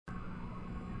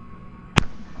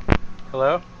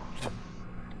Hello?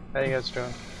 How you guys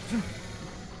doing?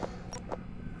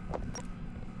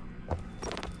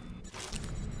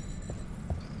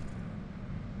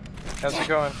 How's it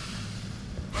going?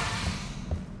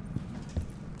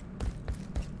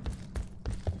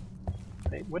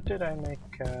 Wait, what did I make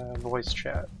voice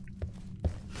chat?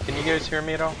 Can you guys hear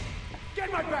me at all?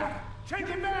 Get my back!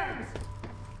 Changing mags!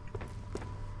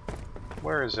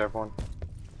 Where is everyone?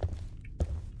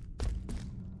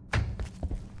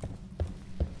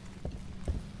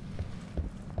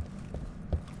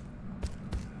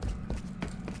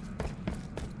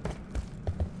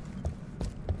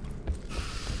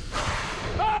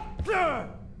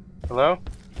 Hello?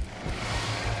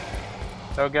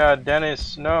 Oh god,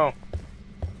 Dennis, no.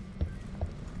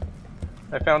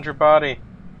 I found your body.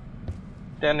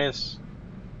 Dennis.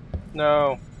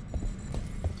 No.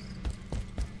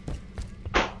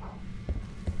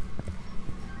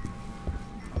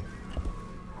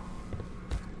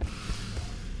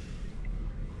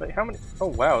 Wait, how many? Oh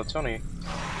wow, it's only...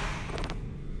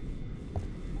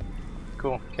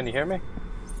 Cool, can you hear me?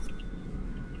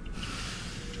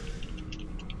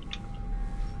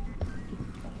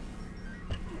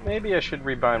 Maybe I should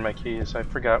rebind my keys. I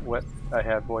forgot what I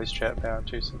had voice chat bound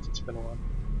to since it's been a while.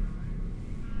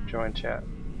 Join chat.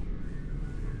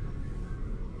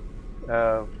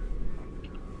 Hello.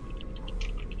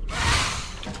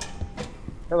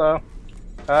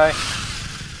 Hi.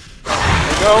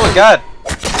 Oh god!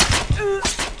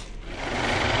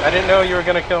 I didn't know you were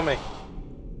gonna kill me.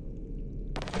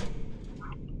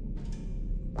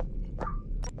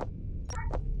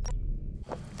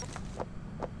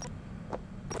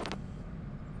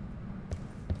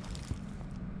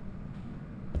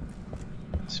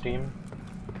 Steam?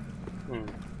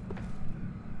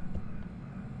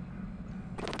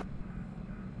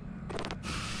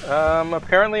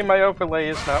 Apparently my overlay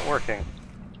is not working.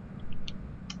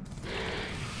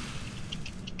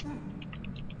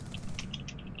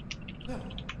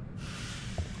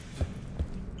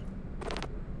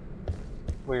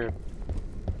 Weird.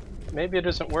 Maybe it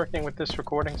isn't working with this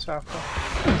recording software?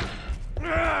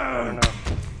 I don't know.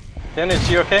 Dennis,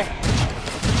 you okay?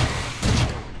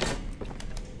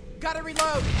 Gotta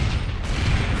reload!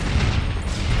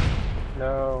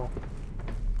 No.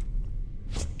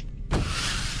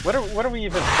 What are we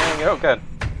even playing? Oh god.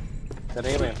 That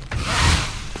alien.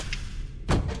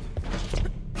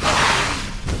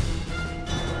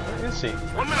 Where is he?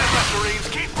 1 minute left, Marines.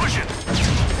 Keep pushing.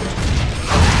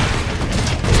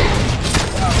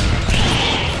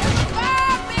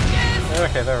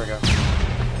 Okay, there we go.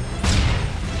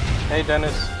 Hey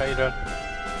Dennis, how you doing?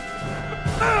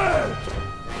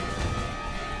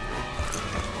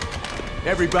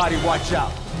 Everybody watch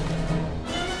out!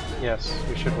 Yes,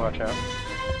 we should watch out.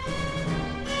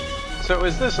 So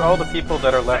is this all the people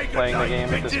that are left playing the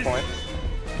game at this point? –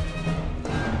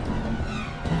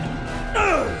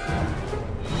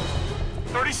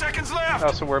 30 seconds left!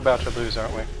 Oh, so we're about to lose,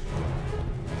 aren't we?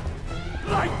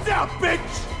 Lights out,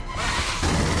 bitch!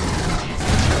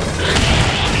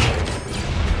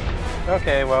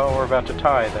 Okay, well, we're about to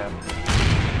tie then.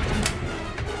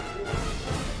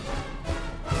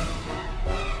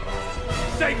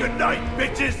 Say goodnight,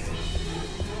 bitches!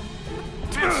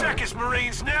 10 seconds,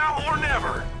 Marines, now or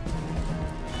never!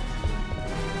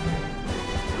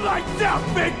 Lights out,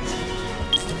 bitch!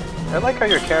 I like how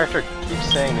your character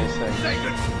keeps saying these things.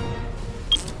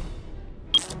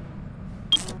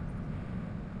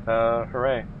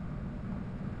 Hooray.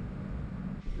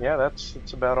 Yeah, that's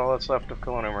about all that's left of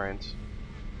Colonial Marines.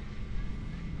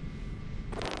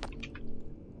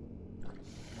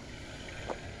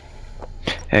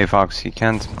 Hey Fox, he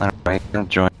can't. I don't know, he can't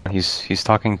join. He's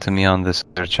talking to me on this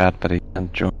other chat, but he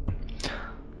can't join.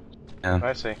 Yeah.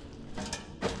 I see.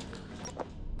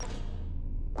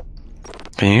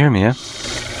 Can you hear me? Yeah.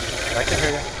 I can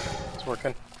hear you. It's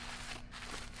working.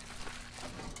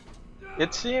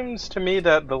 It seems to me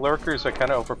that the lurkers are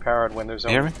kind of overpowered when there's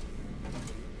only... Hear me?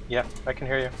 Yeah, I can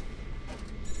hear you.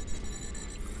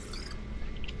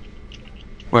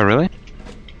 Wait, really?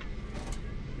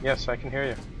 Yes, I can hear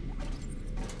you.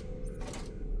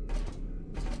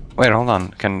 Wait, hold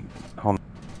on. Hold on.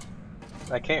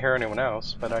 I can't hear anyone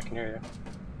else, but I can hear you.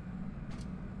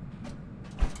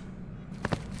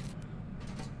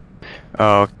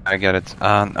 Oh, okay, I get it.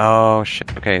 Oh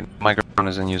shit. Okay, microphone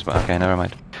is in use, but okay, never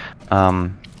mind.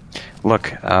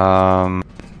 Look.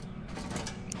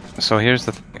 So here's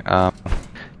the thing. You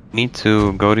need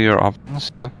to go to your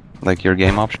options, like your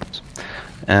game options,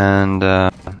 and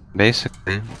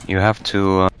basically you have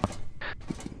to.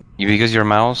 Because your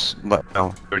mouse, no,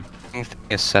 your thing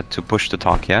is set to push to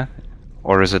talk, yeah?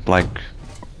 Or is it like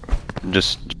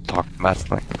just talk about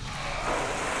like.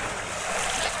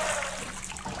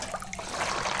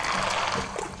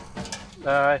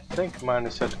 I think mine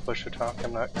is set to push to talk.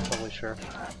 I'm not totally sure.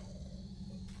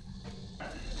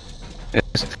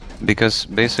 Yes, because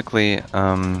basically,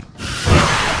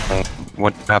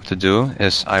 what you have to do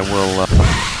is I will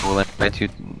invite you.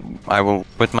 I will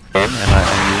quit my game,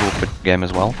 and you will quit the game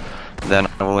as well. Then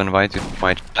I will invite you to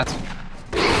my chat.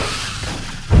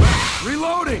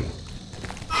 Reloading!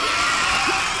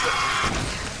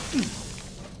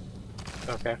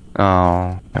 Okay.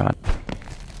 Oh god.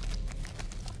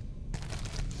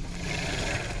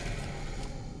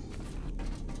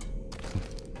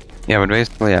 Yeah, but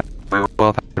basically, yeah, we will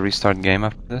both have to restart the game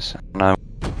after this, and I will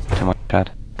to my chat.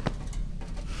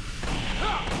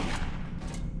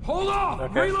 Hold on!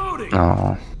 Okay. Reloading!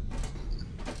 Oh.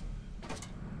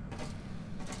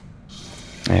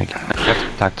 Yeah, you have to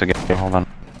attack together. Hold on.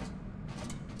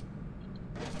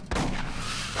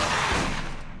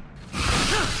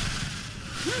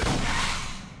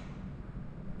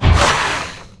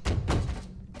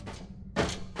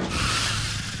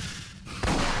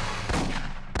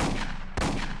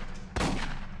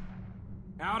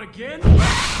 Out again?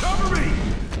 Cover me!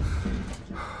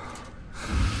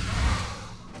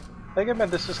 I think I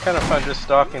meant this is kind of fun just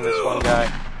stalking this one guy.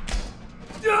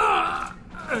 Ah!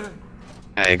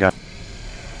 Yeah, you got.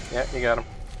 Yeah, you got him.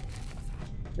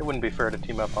 It wouldn't be fair to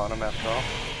team up on him after all.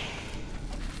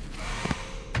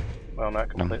 Well, not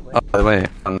completely. Oh, by the way,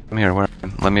 I'm here. Where?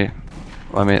 Let me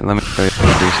show you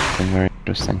how to do something very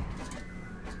interesting.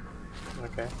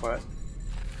 Okay, what?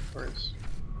 Where's...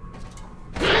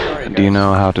 Do you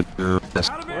know how to do this?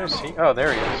 Where is he? Oh,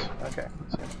 there he is. Okay.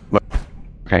 Look.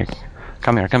 Okay,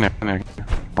 come here.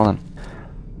 Hold on.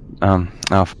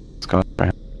 Oh, let's go.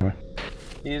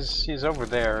 He's over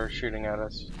there shooting at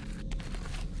us.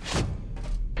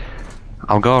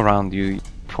 I'll go around you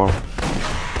for.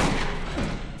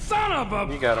 Son of a...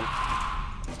 You got him.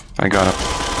 I got it.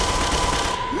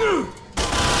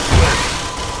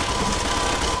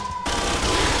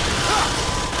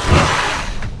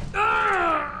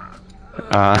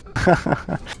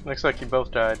 Looks like you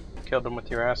both died. Killed him with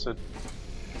your acid.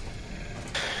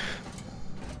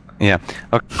 Yeah.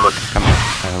 Okay, look, come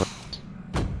here.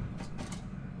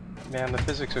 Man, the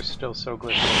physics are still so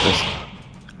glitchy. This.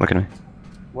 Look at me.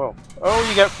 Whoa. Oh,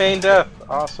 you got feigned death.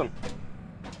 Awesome.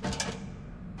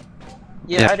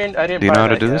 Yeah, I didn't Do you buy know how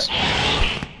to that do yet. this?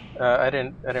 I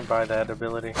didn't buy that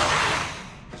ability.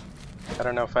 I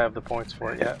don't know if I have the points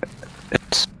for it yet.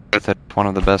 It's worth it. One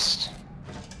of the best.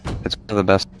 It's one of the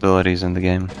best abilities in the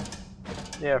game.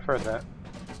 Yeah, I've heard that.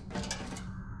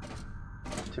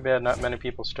 Too bad not many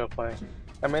people still playing.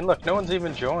 I mean, look, no one's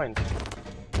even joined.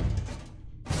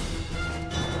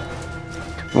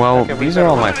 Well, Okay, we these better are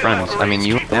all my run. friends. I mean,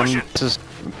 you and this is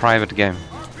a private game.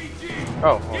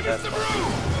 Oh, well, that's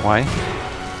why. Why?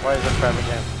 Why is it private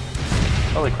game?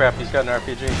 Holy crap, he's got an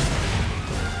RPG.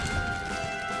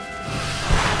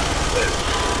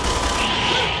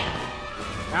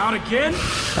 Out again?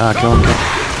 Kill him.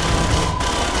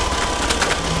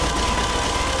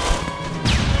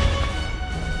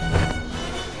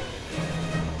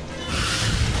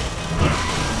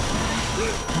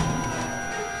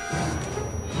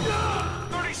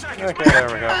 Okay, there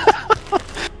we go.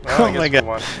 Well, I guess we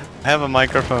won. I have a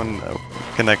microphone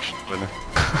connection with it.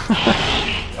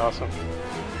 Awesome.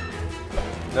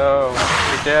 No,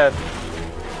 you're dead.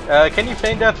 Can you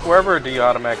feign death wherever, or do you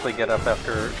automatically get up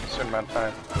after a certain amount of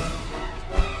time?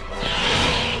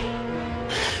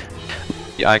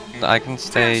 Yeah, I can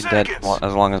stay dead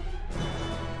as long as.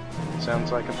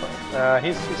 Sounds like a plan.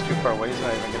 He's too far away. He's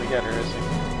not even gonna get her, is he?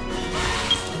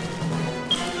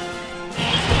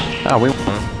 Oh, we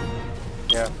won.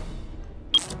 Yeah.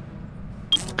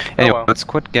 Anyway, well. let's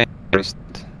quit game first.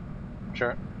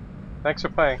 Sure. Thanks for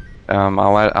playing.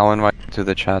 I'll invite you to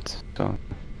the chat. So.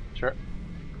 Sure.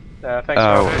 Thanks.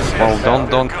 Well,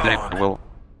 don't. We'll.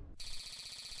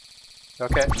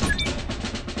 Okay.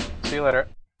 See you later.